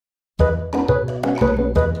Good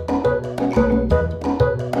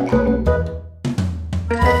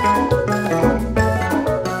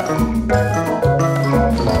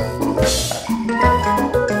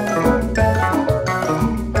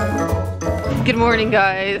morning,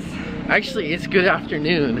 guys. Actually, it's good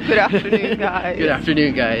afternoon. Good afternoon, guys. Good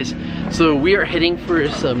afternoon, guys. So we are heading for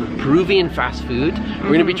some Peruvian fast food.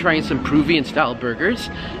 We're gonna be trying some Peruvian style burgers,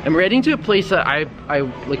 and we're heading to a place that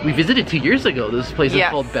we visited 2 years ago. This place is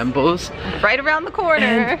called Bembos. Right around the corner.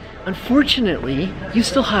 And unfortunately, you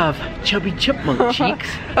still have chubby chipmunk cheeks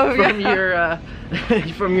from your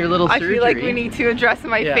from your little surgery. I feel like we need to address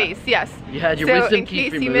my face. Yes. You had your wisdom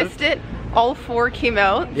teeth removed. In case you missed it, all 4 came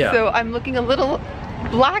out. Yeah. So I'm looking a little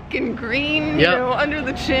black and green, you know, under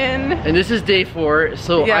the chin. And this is day 4,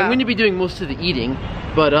 so I'm going to be doing most of the eating.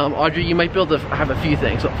 But Audrey, you might be able to have a few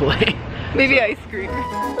things, hopefully. Maybe ice cream.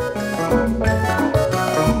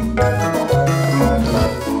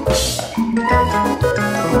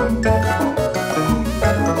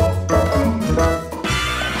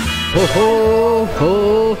 Ho ho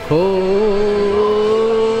ho ho!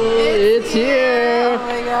 It's here! Oh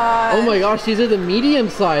my god! Oh my gosh, these are the medium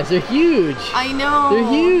size. They're huge. I know. They're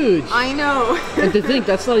huge. I know. And to think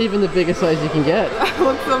that's not even the biggest size you can get. That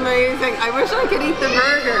looks amazing. I wish I could eat the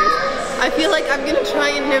burgers. I feel like I'm gonna try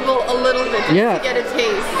and nibble a little bit just to get a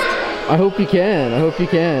taste. I hope you can. I hope you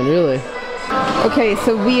can. Really. Okay,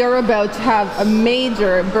 so we are about to have a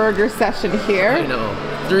major burger session here. I know.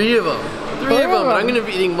 3 of them. 3 of them, but I'm gonna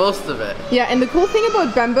be eating most of it. Yeah, and the cool thing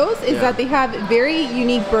about Bembos is that they have very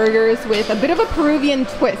unique burgers with a bit of a Peruvian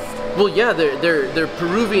twist. Well, yeah, they're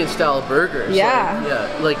Peruvian style burgers. Yeah.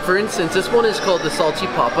 Like for instance, this one is called the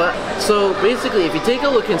Salchepapa. So basically, if you take a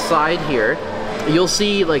look inside here, you'll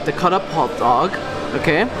see like the cut up hot dog,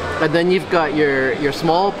 okay? And then you've got your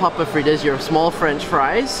small papa fritas, your small French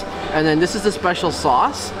fries, and then this is the special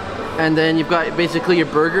sauce. And then you've got basically your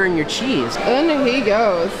burger and your cheese. And here he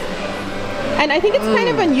goes. And I think it's kind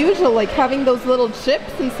of unusual, like having those little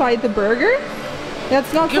chips inside the burger.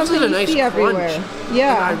 That's not something you see everywhere.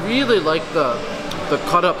 Yeah. And I really like the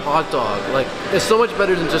cut up hot dog. Like, it's so much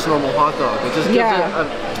better than just normal hot dog. It just gives it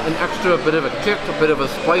an extra bit of a kick, a bit of a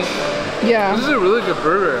spice. Yeah. This is a really good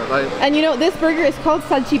burger. And you know, this burger is called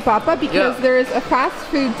Salchepapa because there is a fast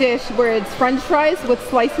food dish where it's French fries with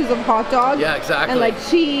slices of hot dog. Yeah, exactly. And like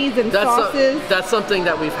cheese and sauces. That's something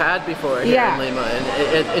that we've had before here in Lima,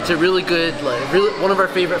 and it's a really good, one of our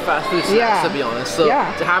favorite fast food snacks, to be honest. So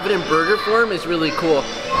to have it in burger form is really cool.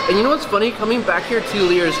 And you know what's funny? Coming back here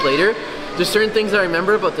 2 years later, there's certain things I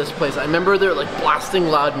remember about this place. I remember they're like blasting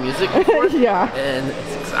loud music before, and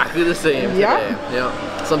it's exactly the same today. Yeah.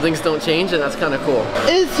 Some things don't change, and that's kind of cool.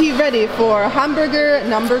 Is he ready for hamburger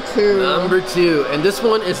number 2? Number 2, and this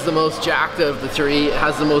one is the most jacked of the 3. It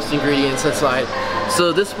has the most ingredients inside.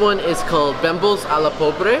 So this one is called Bembos a la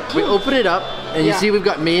pobre. We open it up, and you see we've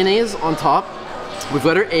got mayonnaise on top. We've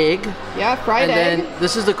got our egg. Yeah, fried egg. And then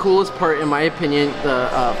this is the coolest part, in my opinion,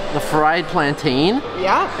 the fried plantain.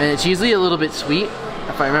 Yeah. And it's usually a little bit sweet,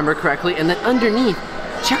 if I remember correctly. And then underneath,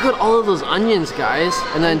 check out all of those onions, guys.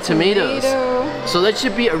 And then tomatoes. So that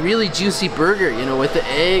should be a really juicy burger, you know, with the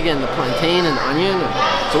egg and the plantain and the onion.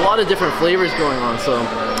 It's a lot of different flavors going on. So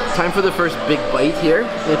time for the first big bite here.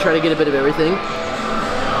 I'm gonna try to get a bit of everything.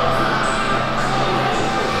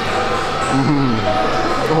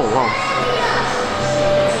 Oh, wow.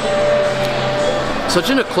 Such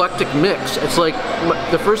an eclectic mix. It's like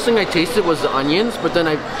the first thing I tasted was the onions, but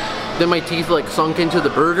then my teeth like sunk into the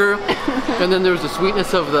burger, and then there was the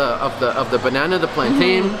sweetness of the banana, the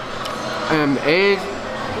plantain, and egg.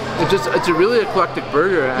 It's a really eclectic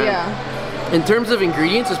burger. And in terms of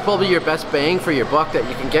ingredients, it's probably your best bang for your buck that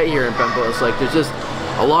you can get here in Bembos. Like, there's just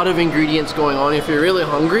a lot of ingredients going on. If you're really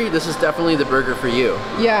hungry, this is definitely the burger for you.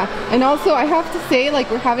 Yeah, and also I have to say, like,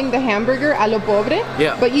 we're having the hamburger a lo pobre.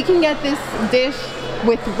 Yeah. But you can get this dish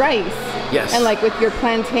with rice. Yes. And like with your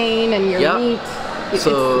plantain and your meat.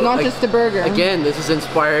 So it's not just a burger. Again, this is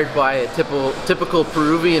inspired by a typical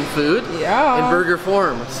Peruvian food in burger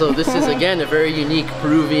form. So this is again a very unique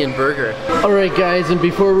Peruvian burger. Alright guys, and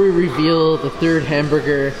before we reveal the 3rd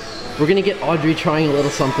hamburger, we're gonna get Audrey trying a little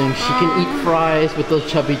something. She can eat fries with those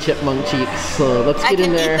chubby chipmunk cheeks. So let's get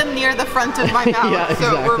in there. I can eat them near the front of my mouth.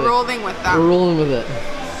 So we're rolling with them. We're rolling with it.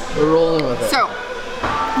 We're rolling with it. So,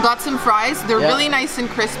 got some fries. They're really nice and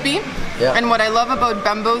crispy. And what I love about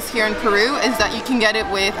Bembos here in Peru is that you can get it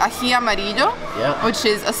with Aji Amarillo, which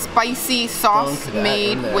is a spicy sauce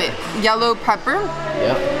made with yellow pepper.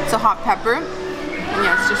 It's a hot pepper. And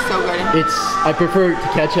yeah, it's just so good. I prefer it to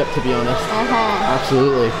ketchup, to be honest.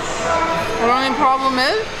 Absolutely. The only problem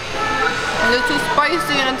is, it's too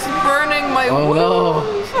spicy and it's burning my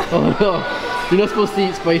wounds. Oh no. You're not supposed to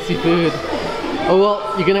eat spicy food. Oh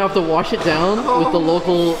well, you're gonna have to wash it down with the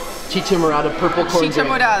local Chicha Morada purple corn Chicha drink.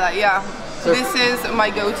 Morada, yeah. So this is my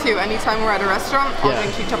go-to. Anytime we're at a restaurant, I'll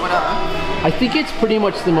drink Chicha Morada. I think it's pretty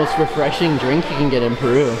much the most refreshing drink you can get in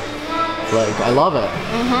Peru. Like, I love it.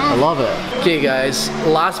 I love it. Okay guys,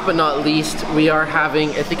 last but not least, we are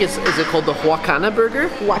having, I think is it called the Huachana burger?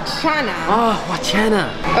 Huachana. Oh, Huachana.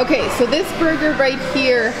 Okay, so this burger right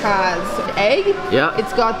here has egg. Yeah.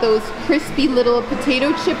 It's got those crispy little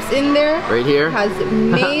potato chips in there. Right here. It has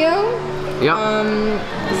mayo. Yeah.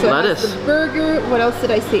 So lettuce. It has the burger. What else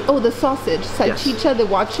did I say? Oh, the sausage. Salchicha de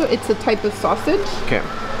huacho. It's a type of sausage. Okay.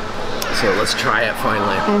 So let's try it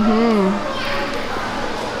finally.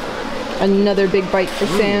 Another big bite for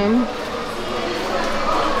Sam.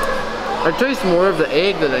 I taste more of the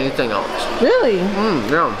egg than anything else. Really?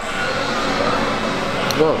 Yeah.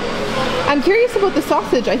 Whoa. I'm curious about the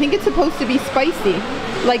sausage. I think it's supposed to be spicy.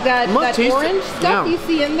 Like that orange stuff you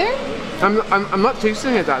see in there? I'm not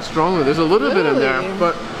tasting it that strongly. There's a little bit in there,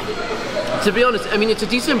 but to be honest, I mean, it's a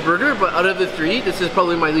decent burger, but out of the three, this is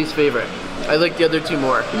probably my least favorite. I like the other two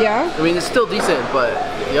more. Yeah? I mean, it's still decent, but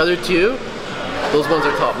the other two, those ones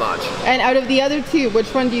are top notch. And out of the other two,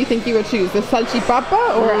 which one do you think you would choose? The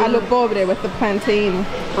salchipapa or a lo pobre with the plantain?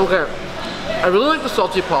 Okay, I really like the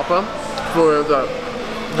salchipapa for the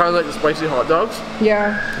kind of like the spicy hot dogs.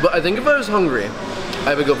 Yeah. But I think if I was hungry,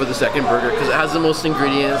 I would go for the second burger because it has the most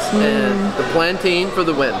ingredients and the plantain for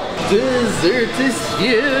the win. Dessert is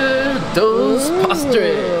here, dos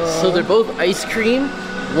postres. So they're both ice cream.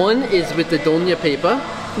 One is with the doña pepa,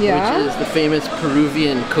 which is the famous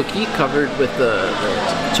Peruvian cookie covered with the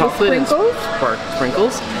chocolate and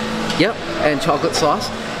sprinkles. Yep, and chocolate sauce.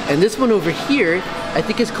 And this one over here, I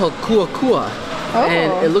think is called cua cua.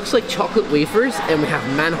 And it looks like chocolate wafers, and we have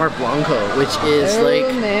manjar blanco, which is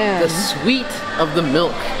the sweet of the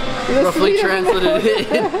milk. Roughly translated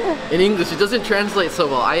in English. It doesn't translate so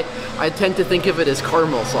well. I tend to think of it as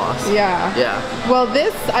caramel sauce. Yeah. Yeah. Well,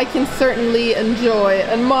 this I can certainly enjoy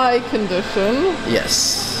in my condition. Yes.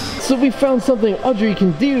 So we found something Audrey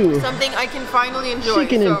can do. Something I can finally enjoy. She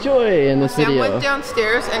can enjoy in this video. Sam went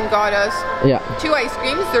downstairs and got us 2 ice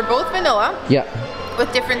creams. They're both vanilla. Yeah.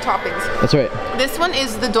 With different toppings. That's right. This one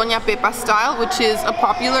is the Doña Pepa style, which is a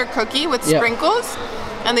popular cookie with sprinkles.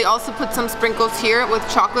 And they also put some sprinkles here with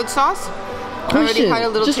chocolate sauce. Question,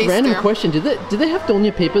 just random question. Do they have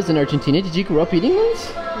Doña Pepas in Argentina? Did you grow up eating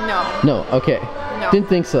those? No. No, okay. No. Didn't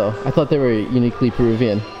think so. I thought they were uniquely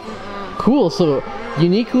Peruvian. Cool, so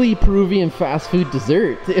uniquely Peruvian fast food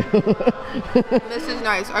dessert. This is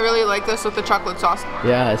nice. I really like this with the chocolate sauce.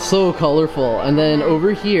 Yeah, it's so colorful. And then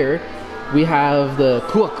over here, we have the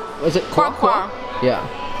is it cua cua? Yeah.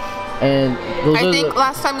 And those I think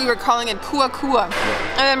last time we were calling it cua cua.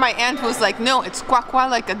 And then my aunt was like, no, it's quack quack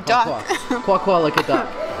like a duck. Quack quack like a duck.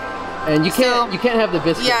 And you can't have the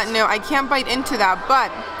biscuits. Yeah, no, I can't bite into that,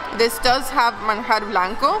 but this does have manjar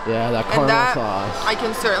blanco. Yeah, that caramel sauce. I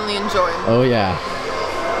can certainly enjoy. Oh yeah.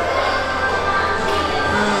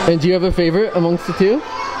 And do you have a favorite amongst the two?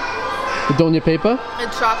 The Doña Pepa?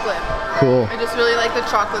 It's chocolate. Cool. I just really like the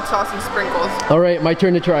chocolate sauce and sprinkles. Alright, my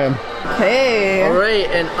turn to try them. Okay. Alright,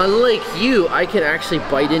 and unlike you, I can actually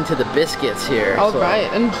bite into the biscuits here.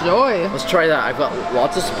 Alright, enjoy. Let's try that. I've got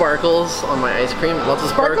lots of sparkles on my ice cream. Lots of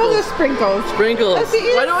sparkles. Sparkles or sprinkles? Sprinkles.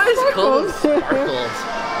 Why do I always call them sparkles?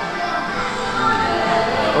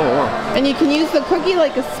 Oh, wow. And you can use the cookie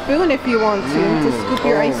like a spoon if you want to scoop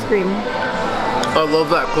your ice cream. I love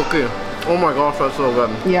that cookie. Oh my gosh, that's so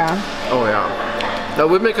good. Yeah. Oh yeah. That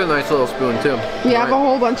would make a nice little spoon too. We have a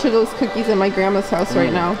whole bunch of those cookies in my grandma's house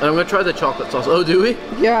right now. And I'm gonna try the chocolate sauce. Oh, do we?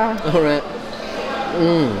 Yeah. Alright.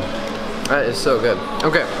 That is so good.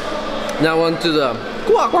 Okay. Now on to the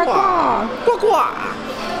Gua Gua. Gua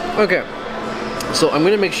Gua. Okay. So I'm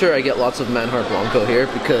gonna make sure I get lots of manjar blanco here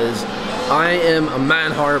because I am a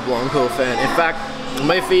manjar blanco fan. In fact,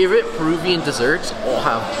 my favorite Peruvian desserts all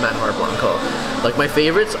have manjar blanco. Like my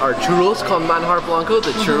favorites are churros con manjar blanco,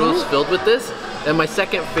 the churros filled with this. And my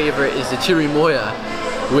second favorite is the chirimoya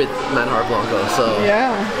with manjar blanco. So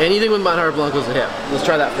anything with manjar blanco is a hit. Let's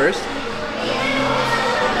try that first.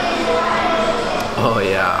 Oh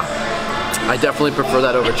yeah. I definitely prefer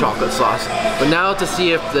that over chocolate sauce. But now to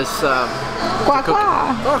see if this Gua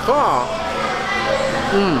Gua.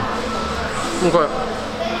 Okay.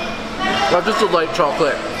 That's just a light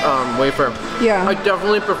chocolate wafer. Yeah. I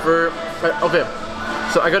definitely prefer. Okay,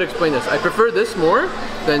 so I gotta explain this. I prefer this more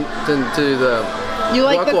than to the. You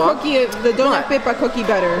like the cookie, the Doña Pepa cookie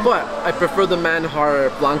better. But I prefer the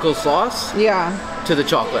manjar blanco sauce. Yeah. To the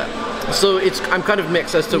chocolate. So I'm kind of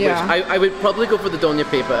mixed as to which. I would probably go for the Doña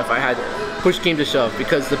Pepa if I had push came to shove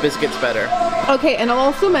because the biscuit's better. Okay, and I'll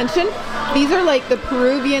also mention, these are like the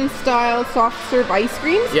Peruvian style soft serve ice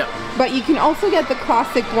creams. Yeah. But you can also get the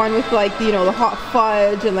classic one with like, you know, the hot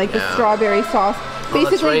fudge and like the strawberry sauce.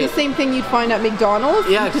 Basically the same thing you'd find at McDonald's.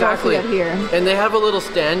 Yeah, exactly. You can also get here. And they have a little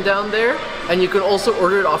stand down there, and you can also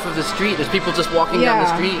order it off of the street. There's people just walking down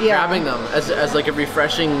the street grabbing them as like a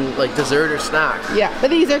refreshing like dessert or snack. Yeah, but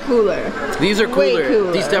these are cooler. These are cooler. Way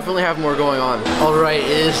cooler. These definitely have more going on. All right, it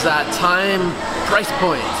is that time. Price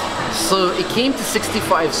point. So it came to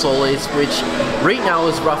 65 soles, which right now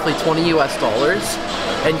is roughly $20 US.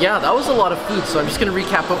 And yeah, that was a lot of food, so I'm just gonna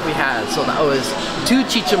recap what we had. So that was 2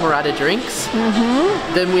 Chicha Morada drinks.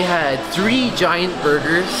 Then we had 3 giant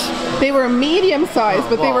burgers. They were medium sized,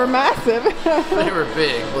 but they were massive. They were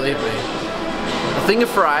big, believe me. A thing of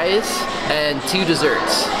fries and 2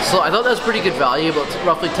 desserts. So I thought that was pretty good value, about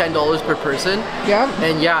roughly $10 per person. Yeah.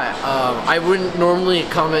 And yeah, I wouldn't normally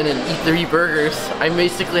come in and eat 3 burgers. I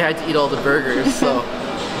basically had to eat all the burgers, so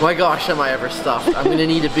my gosh, am I ever stuffed. I'm gonna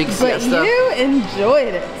need a big siesta. But you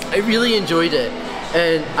enjoyed it. I really enjoyed it.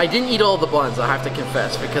 And I didn't eat all the buns, I have to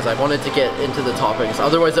confess, because I wanted to get into the toppings.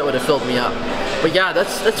 Otherwise that would have filled me up. But yeah,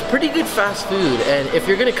 that's pretty good fast food. And if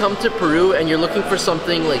you're gonna come to Peru and you're looking for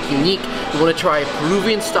something like unique, you wanna try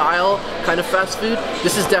Peruvian style kind of fast food,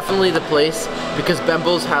 this is definitely the place, because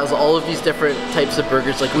Bembos has all of these different types of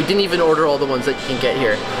burgers. Like, we didn't even order all the ones that you can get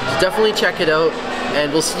here. So definitely check it out.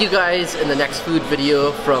 And we'll see you guys in the next food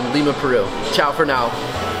video from Lima, Peru. Ciao for now.